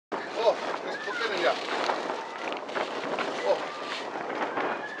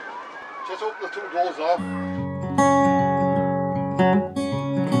outdoors though.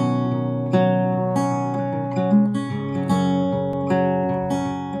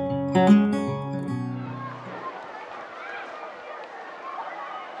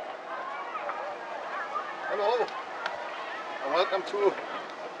 Hello, and welcome to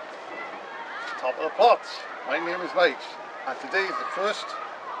Top of the Pots. My name is Nige, and today is the 1st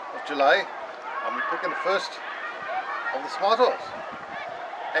of July, and we're picking the first of the tomatoes.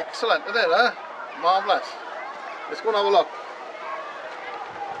 Excellent, isn't it, eh? Marvellous. Let's go and have a look.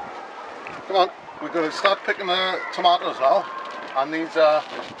 Come on, we're going to start picking the tomatoes now, and these are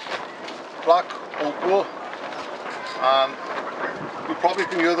black opal, and you probably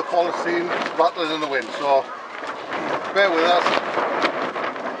can hear the polythene rattling in the wind, so bear with us.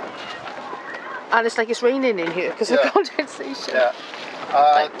 And it's like it's raining in here because of condensation. Yeah.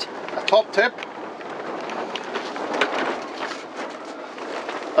 Right. A top tip.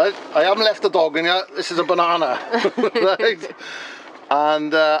 I haven't left the dog in yet. This is a banana. Right?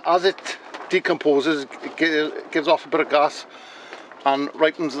 And as it decomposes, it gives off a bit of gas and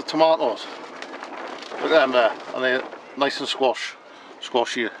ripens the tomatoes. Look at them there, and they're nice and squashy.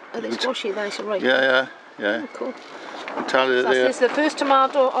 Are they squashy, nice and ripe? Yeah. Oh, cool. I tell you, So this is the first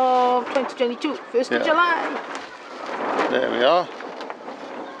tomato of 2022, 1st of July. There we are.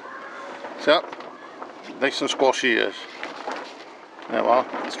 So, nice and squashy is. Yeah, well,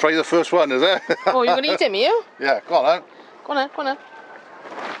 let's try the first one, is it? Oh, you're going to eat him, are you? Yeah, go on then. Go on then.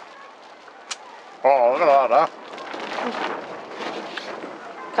 Oh, look at that, huh?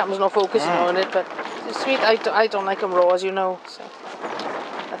 Camera's not focusing on it, but it's sweet. I don't like them raw, as you know. So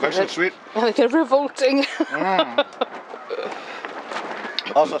Nice and sweet. I think they're revolting.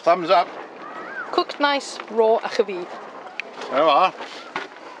 That's a thumbs up. Cooked nice, raw achavi. There we are.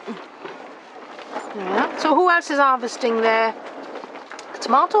 Yeah. So who else is harvesting their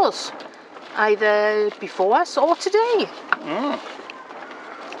tomatoes? Either before us or today.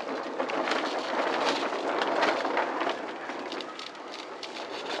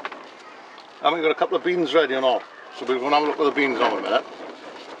 And we've got a couple of beans ready and all. So we're going to have a look at the beans now in a minute.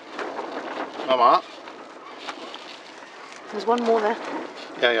 There we are. There's one more there.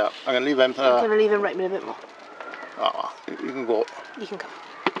 Yeah. I'm going to leave them to... I'm going to leave him ripen a bit more. Oh, you can go. You can come.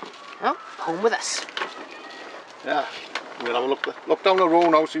 Oh, home with us. Yeah. We're going to have a look down the row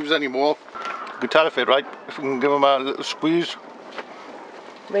now, see if there's any more. You can tell if it right, if we can give them a little squeeze.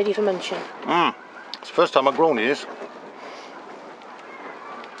 Ready for munching. It's the first time I've grown these.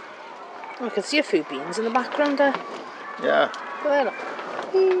 Oh, I can see a few beans in the background there. Yeah. Look at that.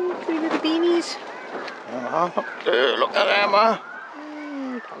 3 little beanies. Look at them, huh?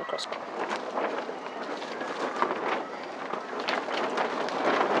 Come across.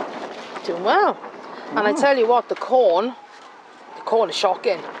 Doing well. And I tell you what, the corn is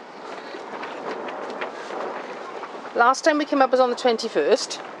shocking. Last time we came up was on the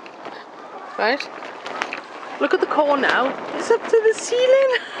 21st. Right? Look at the corn now. It's up to the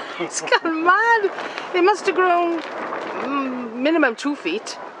ceiling. It's gone mad. It must have grown minimum 2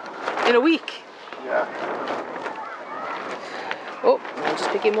 feet in a week. Yeah. Oh, I'm just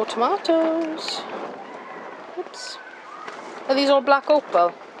picking more tomatoes. Oops. Are these all black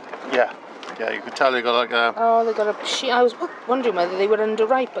opal? Yeah, you could tell they got like a... Oh, they got a sheen. I was wondering whether they were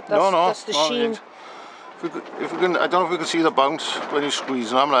underripe, but that's the sheen. If we can, I don't know if we can see the bounce when you're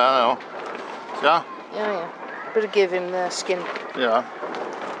squeezing them, like, I don't know. Yeah? Yeah. Better give him the skin. Yeah.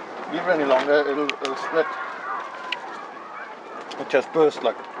 Leave it any longer, it'll split. It just burst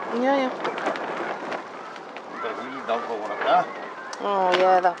like. Yeah. You've got a weed now going up there. Oh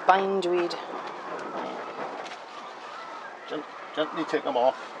yeah, that bindweed. Gently take them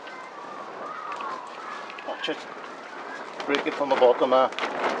off. Watch it. Break it from the bottom there.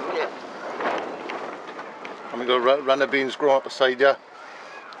 Yeah. And we got runner beans growing up the side here.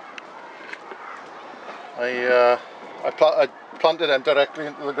 I planted them directly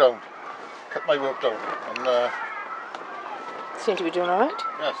into the ground. Cut my work down. And seem to be doing alright.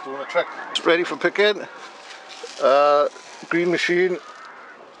 yeah, it's doing a trick. It's ready for picking. Green machine.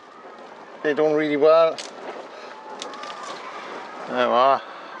 They done really well. There we are.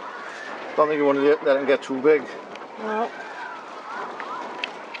 Don't think you want to let them get too big. No.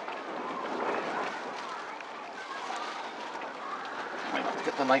 Might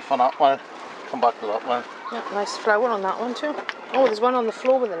get the knife on that one. Come back to that one. Yeah, nice flower on that one too. Oh, there's one on the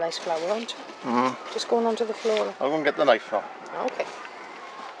floor with a nice flower on too. Just going onto the floor. I'll go and get the knife now. Okay.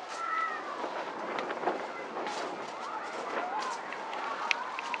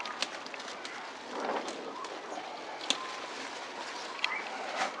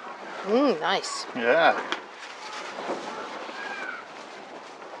 Nice. Yeah.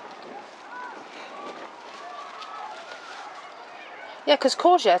 Yeah, because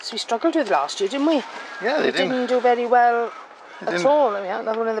courgettes we struggled with last year, didn't we? Yeah, they didn't do very well at all. There we are,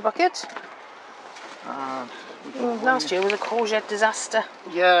 another one in the bucket. Last year was a courgette disaster.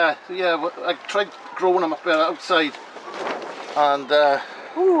 Yeah. I tried growing them up there outside, and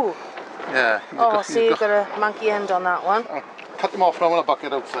Ooh. yeah. See, you've got a monkey end on that one. I'll cut them off now in a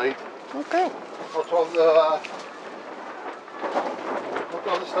bucket outside. Okay. What's all the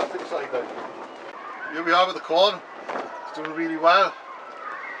stuff inside there? Here we are with the corn. It's doing really well.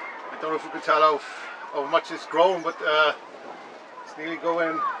 I don't know if you can tell how much it's grown, but it's nearly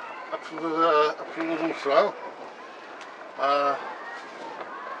going up through the roof now.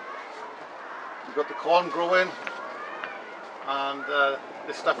 We've got the corn growing, and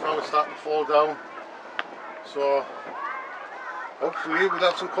this stuff now is starting to fall down. So hopefully we'll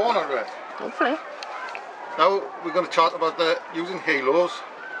have some corn out of it. Hopefully. Now we're going to chat about using halos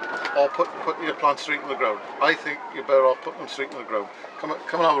or putting your plants straight in the ground. I think you're better off putting them straight in the ground. Come and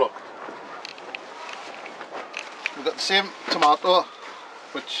have a look. We've got the same tomato,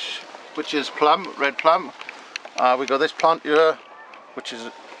 which is plum, red plum. We've got this plant here, which is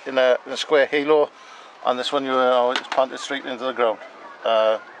in a square halo, and this one is planted straight into the ground.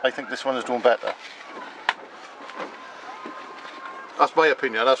 I think this one is doing better. That's my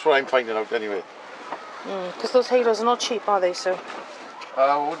opinion, that's what I'm finding out anyway. Because those halos are not cheap, are they? So.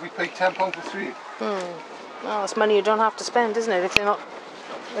 Would we pay £10 for 3? Well, that's money you don't have to spend, isn't it? If they're not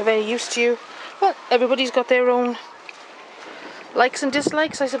very used to you. Well, everybody's got their own likes and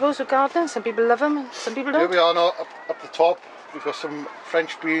dislikes, I suppose, with gardening. Some people love them and some people don't. Here we are now, up the top. We've got some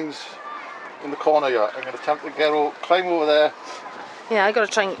French beans in the corner here. I'm going to attempt to climb over there. Yeah, I got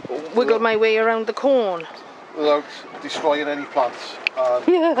to try and wiggle my way around the corn. Without destroying any plants and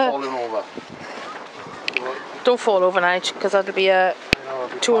falling over. Don't fall over, Nige, because that'll be a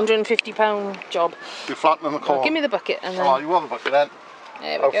 £250 job. You're flattening the corn. Well, give me the bucket and then... Oh, you want the bucket then?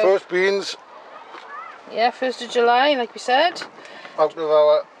 There we Our go. first beans. Yeah, 1st of July, like we said. Out of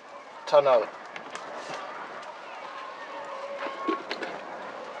our tunnel.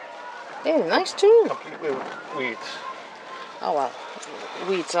 Yeah, nice too. Complete with weeds. Oh well,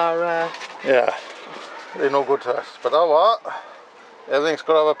 weeds are... Yeah, they're no good to us. But oh what? Everything's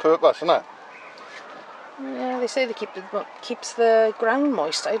got to have a purpose, isn't it? Yeah, they say they keeps the ground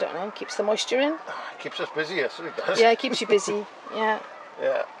moist. I don't know. Keeps the moisture in. It keeps us busy, yes, it does. Yeah, it keeps you busy. Yeah.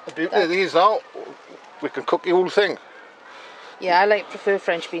 Yeah. The beauty of these now, we can cook the whole thing. Yeah, I prefer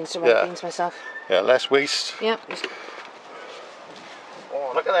French beans to red beans myself. Yeah, less waste. Yeah.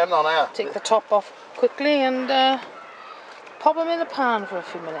 Oh, look at them down there. Take the top off quickly and pop them in the pan for a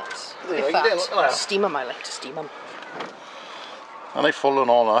few minutes. Look at that. Steam them. I like to steam them. And they've fallen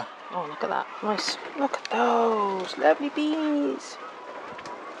all now. Oh, look at that. Nice. Look at those lovely beans.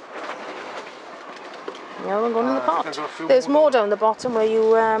 The other one going in the pot. There's more down the bottom where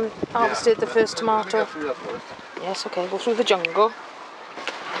you harvested the first tomato. Yes, okay. Go through the jungle.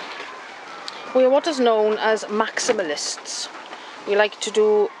 We are what is known as maximalists. We like to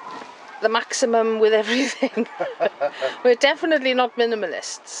do the maximum with everything. We're definitely not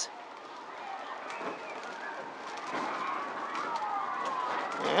minimalists.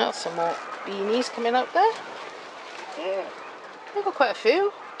 Yeah, some more beanies coming out there. Yeah. We've got quite a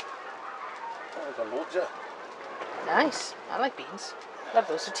few. There's a load, yeah. Nice. I like beans. Love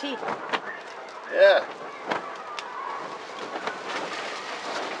those for tea. Yeah.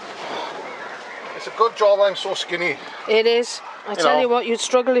 It's a good job I'm so skinny. It is. I tell you what, you'd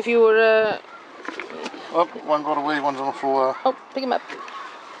struggle if you were... Oh, one got away, one's on the floor. Oh, pick him up.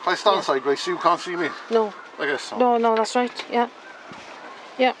 If I stand sideways, so you can't see me. No. I guess so. No, that's right. Yeah.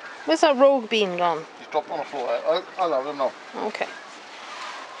 Yeah. Where's that rogue bean gone? He's dropped on the floor. I'll have him now. Okay.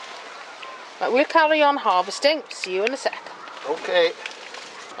 Right, we'll carry on harvesting. See you in a sec. Okay.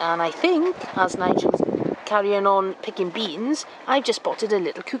 And I think, as Nigel's carrying on picking beans, I've just spotted a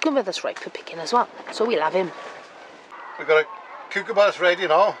little cucumber that's ripe for picking as well. So we'll have him. We've got a cucumber that's ready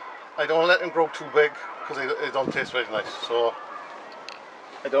now. I don't let them grow too big because they don't taste very nice. So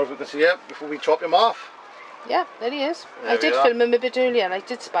I don't know if we can see it before we chop him off. Yeah, there he is. There I did film him a bit earlier and I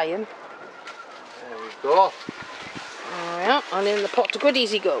did spy him. There we go. Yeah, and in the pot of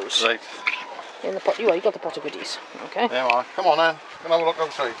goodies he goes. Right. In the pot, you got the pot of goodies. Okay. There we are. Come on then. We'll have a look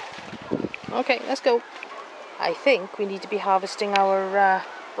outside. Okay, let's go. I think we need to be harvesting our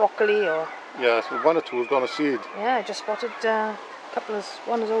broccoli or... Yeah, so one or two have gone to seed. Yeah, I just spotted a couple of...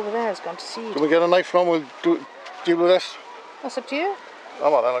 One is over there has gone to seed. Can we get a knife now? We'll deal with this. That's up to you.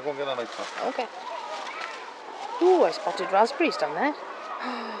 Come on then, I'll go and get a knife now. Okay. Ooh, I spotted raspberries down there.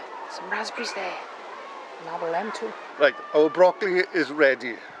 Some raspberries there. Nabble them too. Right, our broccoli is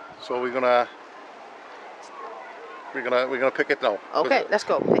ready. So we're gonna we're gonna pick it now. Okay, let's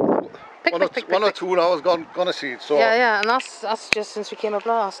go. Pick. One or two now has gone to seed. So Yeah, and that's just since we came up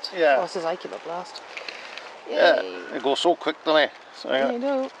last. Yeah. Or since I came up last. Yay. Yeah, it goes so quick, doesn't it? So Yeah, you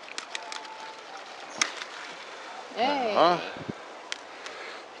do. Hey. What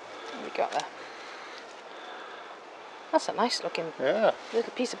we got there? That's a nice looking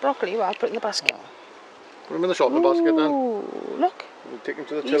little piece of broccoli. Well, I'll put it in the basket. Put him in the shopping basket then. Ooh, look. We'll take him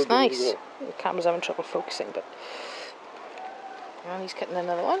to the till. He's nice. The camera's having trouble focusing, but. And he's cutting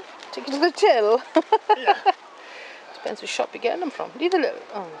another one. Take it to the till. Yeah. Depends which shop you're getting them from. Leave a little.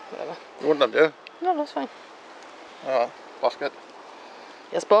 Oh, whatever. You want them, do? No, that's fine. Basket.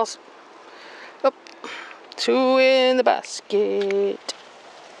 Yes, boss. Up. 2 in the basket.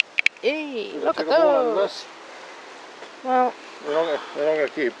 Hey, look at those. Well, they're not going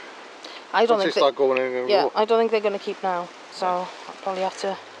to keep. I don't think they start going in. Yeah, I don't think they're going to keep now. So I'll probably have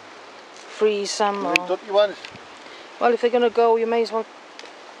to freeze some. Or... dirty ones. Well, if they're going to go, you may as well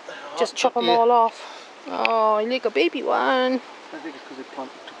just chop them all off. Oh, you like a baby one. I think it's because they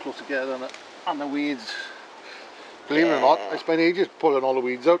planted too close together and the weeds. Believe it or not, I spent ages pulling all the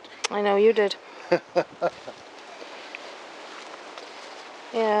weeds out. I know you did.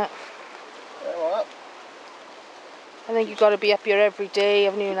 Yeah. Well, I think you've got to be up here every day,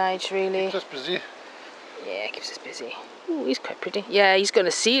 haven't you, Nige, really? Keeps us busy. Yeah, it keeps us busy. Ooh, he's quite pretty. Yeah, he's going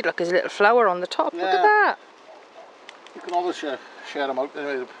to seed. Look, his little flower on the top. Yeah. Look at that. You can always share them out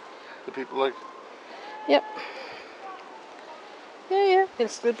anyway, the people like. Yep. Yeah. They'll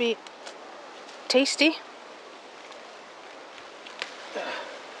still be tasty.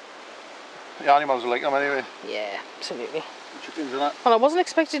 The animals like them anyway. Yeah, absolutely. The chickens and that. Well, I wasn't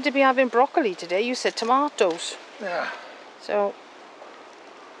expected to be having broccoli today. You said tomatoes. Yeah. So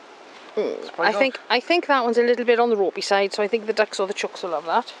I think that one's a little bit on the ropey side, so I think the ducks or the chooks will love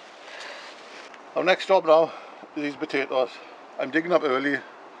that. Our next job now is these potatoes. I'm digging up early.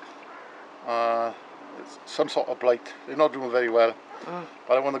 It's some sort of blight. They're not doing very well.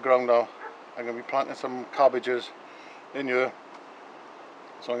 But I'm on the ground now. I'm going to be planting some cabbages in here.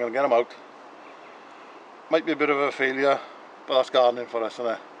 So I'm going to get them out. Might be a bit of a failure, but that's gardening for us, isn't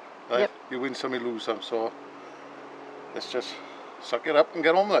it? Right? Yep. You win some, you lose some, so let's just suck it up and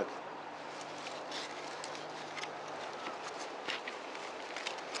get on with it.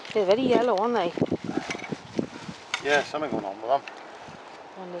 They're very yellow, aren't they? Yeah, something going on with them.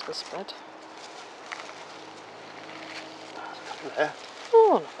 One little spread. There.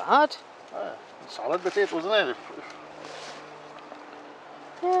 Oh, not bad. Solid potatoes, isn't it?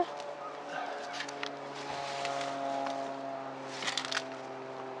 Yeah.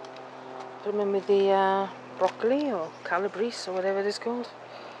 Put them in with the broccoli or calabrese or whatever it is called.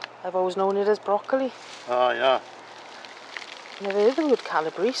 I've always known it as broccoli. Ah, yeah. Never heard the word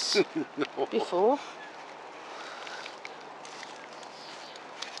calabrese No. before.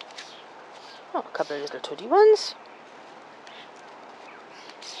 Oh, a couple of little tuddy ones.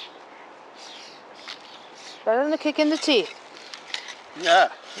 Better than a kick in the teeth. Yeah.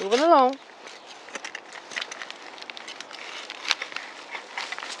 Moving along.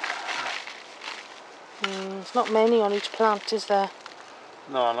 There's not many on each plant, is there?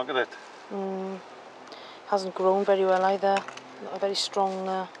 No, look at it. Hasn't grown very well either. Not a very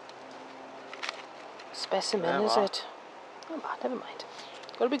strong specimen, is it? Oh, never mind.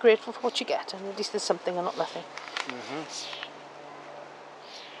 Got to be grateful for what you get, and at least there's something and not nothing.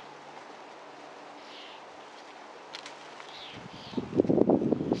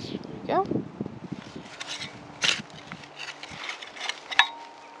 There you go.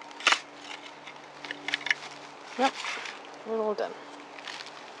 Yep, we're all done.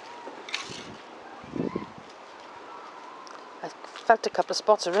 I felt a couple of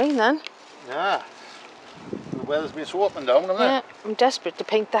spots of rain then. Yeah. The weather's been so up and down, hasn't it? Yeah, I'm desperate to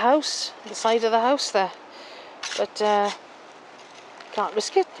paint the house, the side of the house there. But can't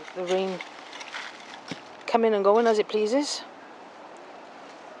risk it. The rain coming and going as it pleases.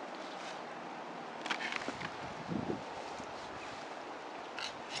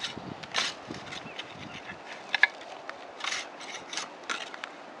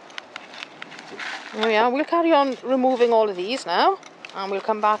 Oh yeah, we'll carry on removing all of these now, and we'll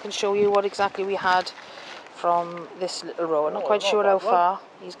come back and show you what exactly we had from this little row. I'm not quite sure how far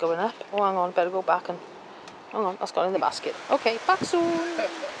he's going up. Oh, hang on, better go back and... Hang on, that's gone in the basket. Okay, back soon.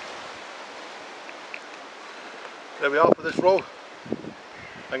 There we are for this row.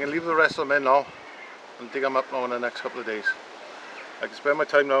 I'm going to leave the rest of them in now and dig them up now in the next couple of days. I can spend my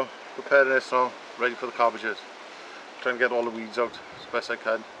time now preparing this now, ready for the cabbages. Trying to get all the weeds out as best I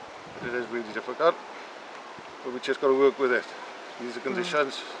can. It is really difficult, but we just got to work with it. These are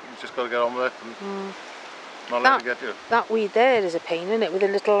conditions, we just got to get on with it. And Not let it get you. That weed there is a pain, isn't it? With a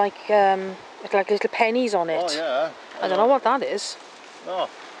little like little pennies on it. Oh yeah. I don't know what that is. No.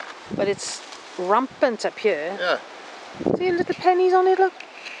 But it's rampant up here. Yeah. See little pennies on it, look.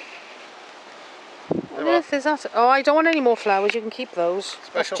 What on earth is that? Oh, I don't want any more flowers, you can keep those.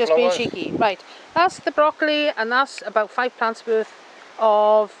 Special just flowers. being cheeky. Right, that's the broccoli, and that's about 5 plants worth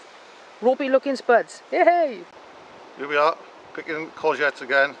of ropey looking spuds. Yay! Here we are, picking courgettes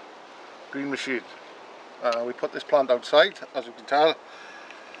again, green machine. We put this plant outside, as you can tell.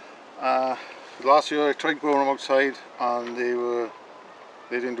 Last year I tried growing them outside and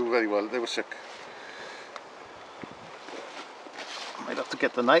they didn't do very well, they were sick. Might have to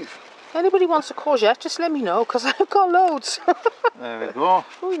get the knife. Anybody wants a courgette, just let me know, because I've got loads. There we go.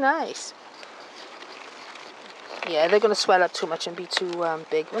 Oh, nice. Yeah, they're going to swell up too much and be too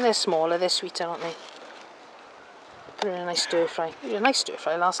big. When they're smaller, they're sweeter, aren't they? Put them in a nice stir fry. We did a nice stir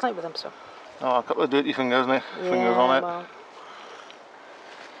fry last night with them, so. Oh, a couple of dirty fingers, Yeah, fingers on it. Well.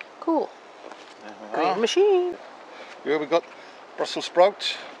 Cool. Green machine. Here we got Brussels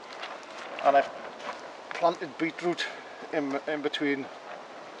sprouts, and I've planted beetroot in between.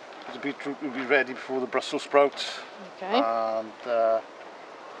 The beetroot will be ready before the Brussels sprouts. Okay. And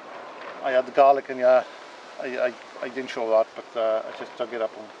I had the garlic in here. I didn't show that, but I just dug it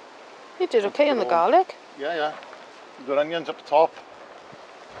up. And You did okay on the garlic. Yeah, yeah. We've got onions up the top.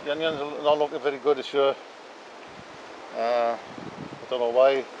 The onions are not looking very good this year. I don't know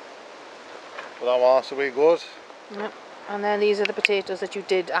why, but that's the way it goes. Yep. And then these are the potatoes that you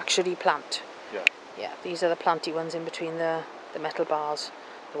did actually plant. Yeah. Yeah, these are the planty ones in between the metal bars.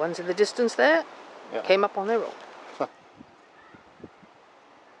 The ones in the distance there came up on their own.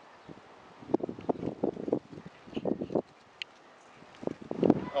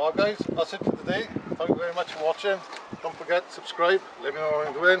 Alright guys, that's it for today. Thank you very much for watching. Don't forget to subscribe, let me know what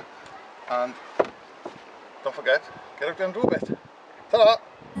I'm doing, and don't forget, get out there and do a bit. Ta-da!